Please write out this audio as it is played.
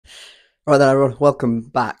Right then, everyone, welcome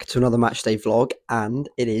back to another Matchday vlog, and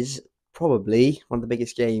it is probably one of the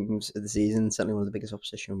biggest games of the season, certainly one of the biggest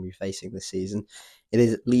opposition we'll be facing this season. It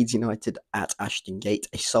is Leeds United at Ashton Gate,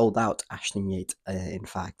 a sold-out Ashton Gate, in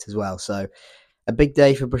fact, as well. So, a big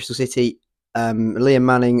day for Bristol City. Liam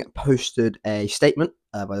Manning posted a statement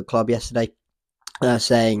by the club yesterday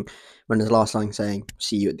saying, when his last line saying,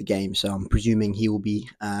 "See you at the game." So, I'm presuming he will be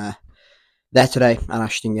there today at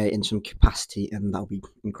Ashton Gate in some capacity, and that'll be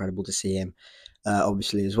incredible to see him,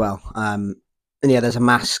 obviously, as well. And yeah, there's a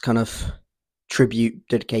mass kind of tribute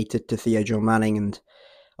dedicated to Theo John Manning, and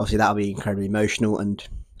obviously that'll be incredibly emotional, and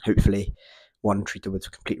hopefully one treated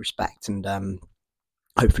with complete respect, and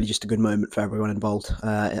hopefully just a good moment for everyone involved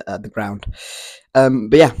at the ground.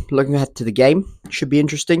 But yeah, looking ahead to the game, should be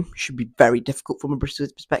interesting. Should be very difficult from a Bristol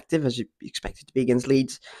perspective, as you expect it to be against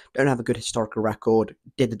Leeds. Don't have a good historical record.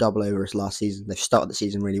 Did the double over us last season. They've started the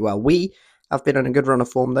season really well. We have been on a good run of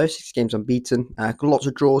form though. 6 games unbeaten. Lots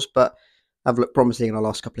of draws, but have looked promising in our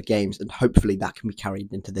last couple of games, and hopefully that can be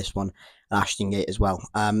carried into this one at Ashton Gate as well.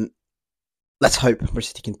 Let's hope Bristol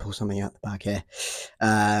City can pull something out the bag here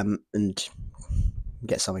and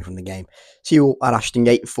get something from the game. See you all at Ashton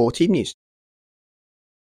Gate for team news.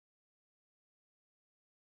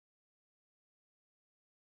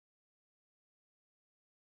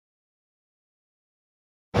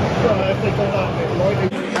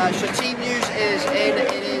 So team news is in.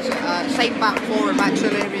 It is same back four and Max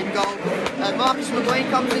O'Leary in goal. Marcus McGuane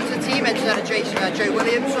comes into the team instead of Joe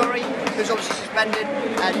Williams, who's obviously suspended.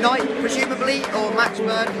 Knight, presumably, or Max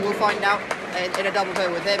Bird, we'll find out in a double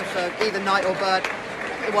vote with him. So either Knight or Bird,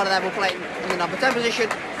 one of them will play in the number 10 position.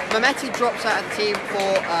 Mehmeti drops out of the team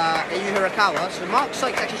for Ayu Hirakawa. So Mark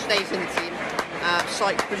Sykes actually stays in the team.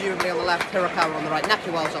 Sykes presumably on the left, Hirakawa on the right.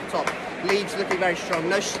 Nakiwell's up top. Leeds looking very strong.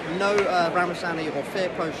 No Ramasani or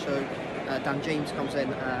Firpo, so Dan James comes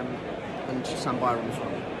in and Sam Byron as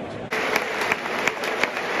well.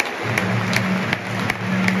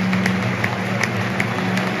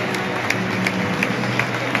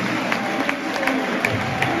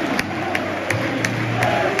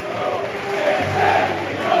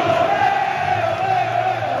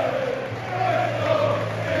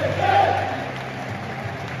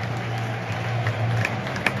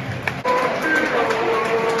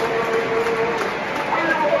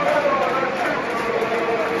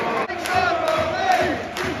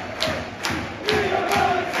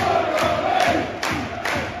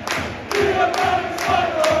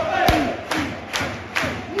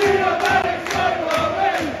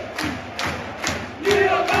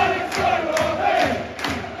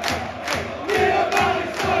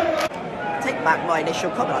 Back my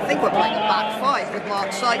initial comment. I think we're playing a back five with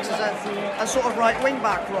Mark Sykes as a sort of right wing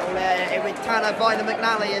back role with Tanner, Viner,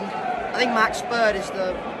 McNally, and I think Max Bird is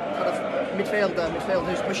the kind of midfielder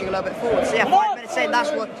who's pushing a little bit forward. So yeah, 5 minutes in,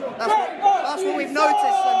 that's what we've noticed,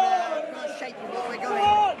 and kind of shaping what we're going.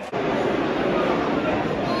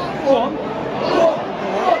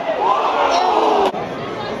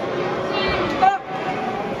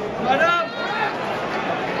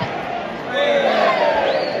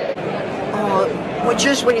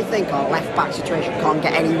 Just when you think our left-back situation can't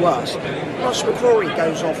get any worse, Ross McCrory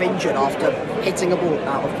goes off injured after hitting a ball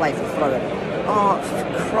out of play for throw-in. Oh,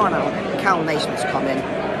 for crying out, Cal Naismith's come in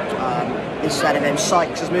instead of him.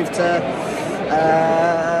 Sykes has moved to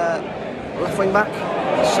left wing-back,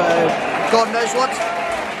 so God knows what.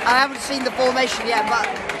 I haven't seen the formation yet, but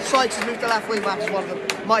Sykes has moved to left wing-back as one of them.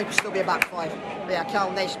 Might still be a back five. But yeah, Cal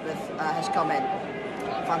Naismith has come in.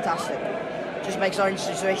 Fantastic. Just makes our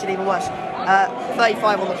situation even worse.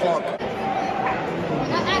 35 on the clock.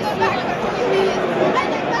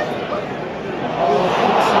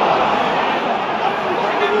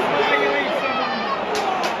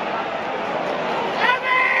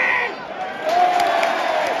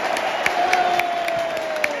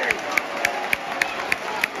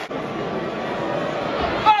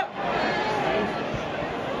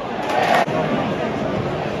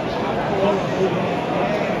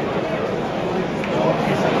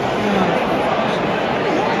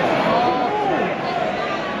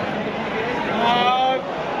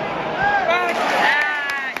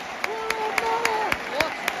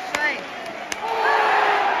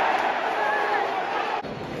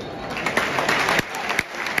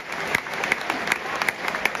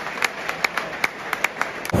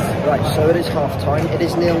 Right, so it is half-time. It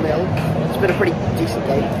is 0-0. It's been a pretty decent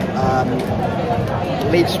game.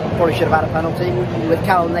 Leeds probably should have had a penalty. With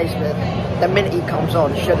Cal Naismith, the minute he comes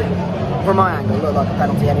on, should have, from my angle, looked like a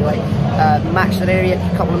penalty anyway. Max O'Leary, a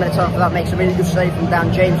couple of minutes after that, makes a really good save from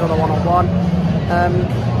Dan James on a one-on-one.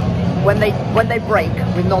 When they break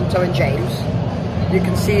with Nonto and James, You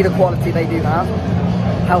can see the quality they do have.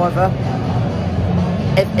 However,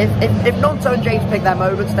 if Nonto and James pick their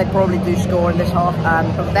moments, they probably do score in this half,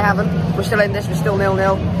 but they haven't. We're still in this, we're still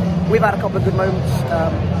 0-0. We've had a couple of good moments.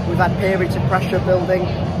 We've had periods of pressure building,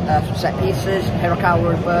 some set pieces.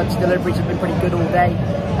 Hirakawa and Bird's deliveries have been pretty good all day,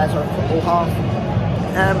 sort of all half.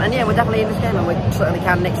 And yeah, we're definitely in this game, and we certainly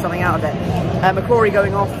can nick something out of it. McCrory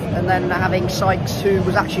going off, and then having Sykes, who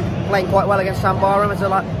was actually playing quite well against Sam Barham as a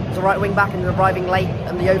right wing back and arriving late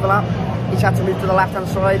in the overlap. He's had to move to the left hand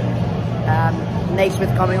side.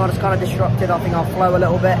 Naismith coming on has kind of disrupted, I think, our flow a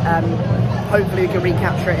little bit. Hopefully we can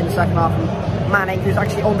recapture it in the second half. And Manning, who's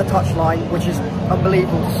actually on the touchline, which is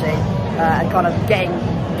unbelievable to see, and kind of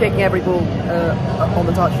kicking every ball on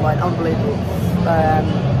the touchline, unbelievable.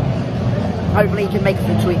 Hopefully he can make a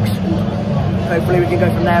few tweaks, and hopefully we can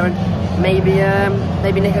go from there and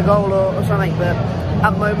maybe nick a goal or something. But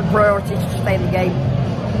at the moment, priority is to stay in the game.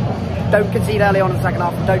 Don't concede early on in the second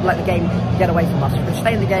half, and don't let the game get away from us. But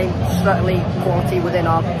stay in the game, certainly quality within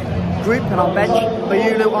our group and our bench.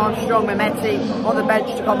 Mayulu, Armstrong, Mehmeti on the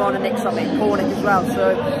bench to come on and nick something, Cornick as well.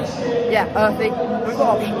 So yeah, Earthy, we've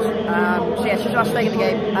got options. So yeah, it's just about staying in the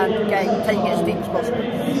game and taking it as deep as possible.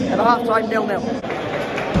 At the half time, 0-0.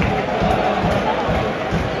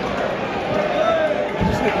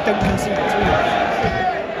 Don't concede too much.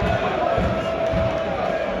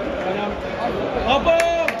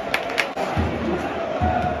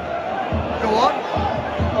 Go on.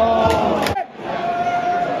 Oh.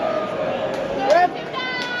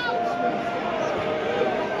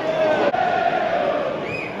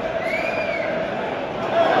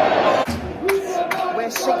 We're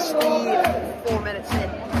 64 minutes in.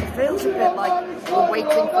 It feels a bit like we're waiting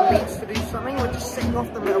for Leeds to do something. We're just sitting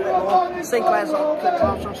off them a little bit more. Sinclair's on, Cliff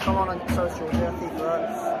Armstrong's come on, and so is George Earthy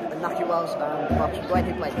for Naki Wells and Martin Dwayne,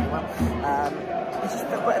 who played really well.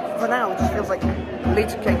 But for now, it just feels like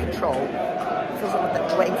Leeds can control. It feels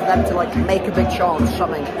like we're waiting for them to like make a big chance,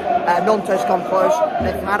 something. Nonto's come close.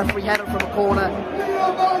 They've had a free header from a corner.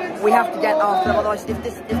 We have to get after them, otherwise if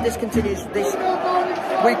this continues,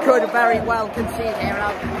 we could very well concede here.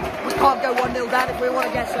 We can't go 1-0 down if we want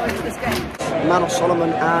to get so into this game. Manos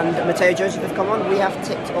Solomon and Matteo Joseph have come on. We have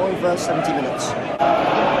ticked over 70 minutes.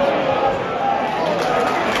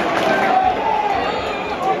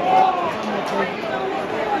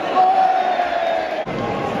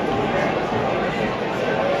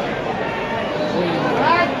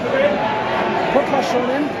 Put pressure on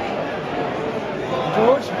him.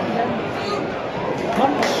 George.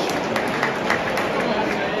 Punch.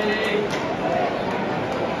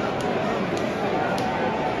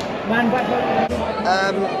 Man back.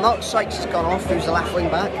 Mark Sykes has gone off, who's the left wing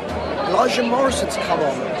back. Elijah Morrison's come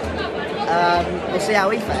on. We'll see how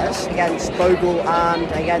he fares against Bogle and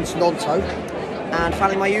against Nonto. And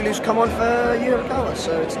Fally Mayulu's come on for Hirakawa,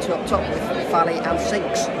 so it's two up top with Fally and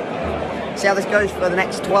Sinks. See how this goes for the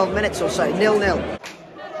next 12 minutes or so. 0-0.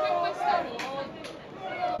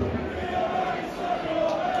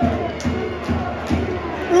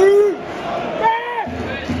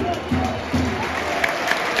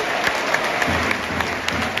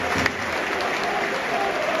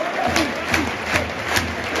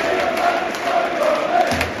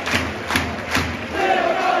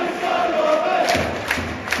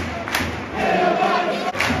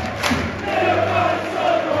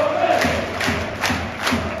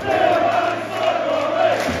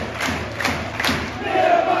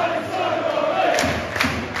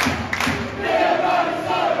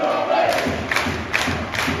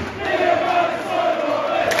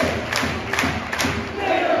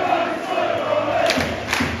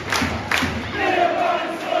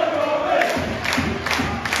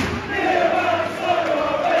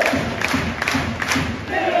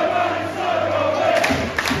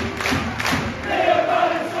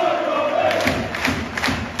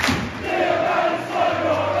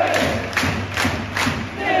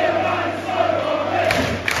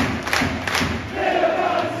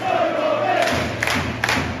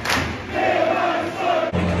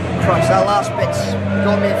 That last bit's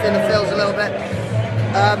got me in the feels a little bit.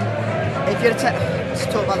 If you'd have let's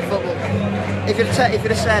talk about the football. If you'd have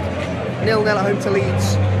said 0-0 at home to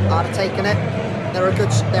Leeds, I'd have taken it. They're a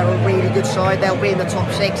really good side. They'll be in the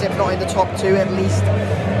top 6, if not in the top 2 at least,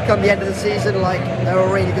 come the end of the season. Like, they're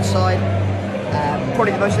a really good side.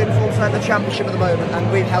 Probably the most informed side in the Championship at the moment,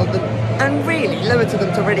 and we've held them and really limited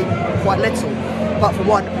them to really quite little. Apart from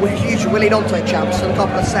one, we're huge Willie Nonto champs and a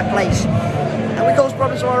couple of set plays. And we caused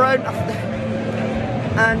problems of our own,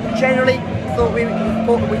 and generally thought we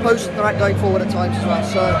posted the right going forward at times as well.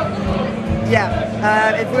 So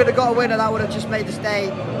yeah, if we would have got a winner, that would have just made this day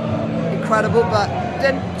incredible. But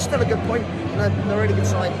unbeaten. Still a good point. They're a really good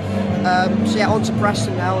side. So yeah, on to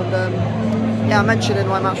Preston now, and yeah, I mentioned in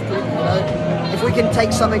my match preview, if we can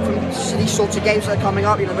take something from these sorts of games that are coming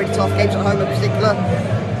up, really tough games at home in particular,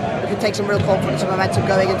 we can take some real confidence and momentum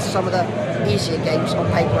going into some of the easier games on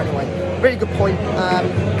paper anyway. Really good point.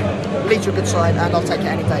 Leeds are a good side, and I'll take it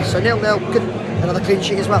any day. So 0-0, good, another clean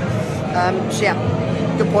sheet as well. So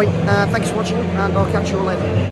yeah, good point. Thanks for watching, and I'll catch you all later.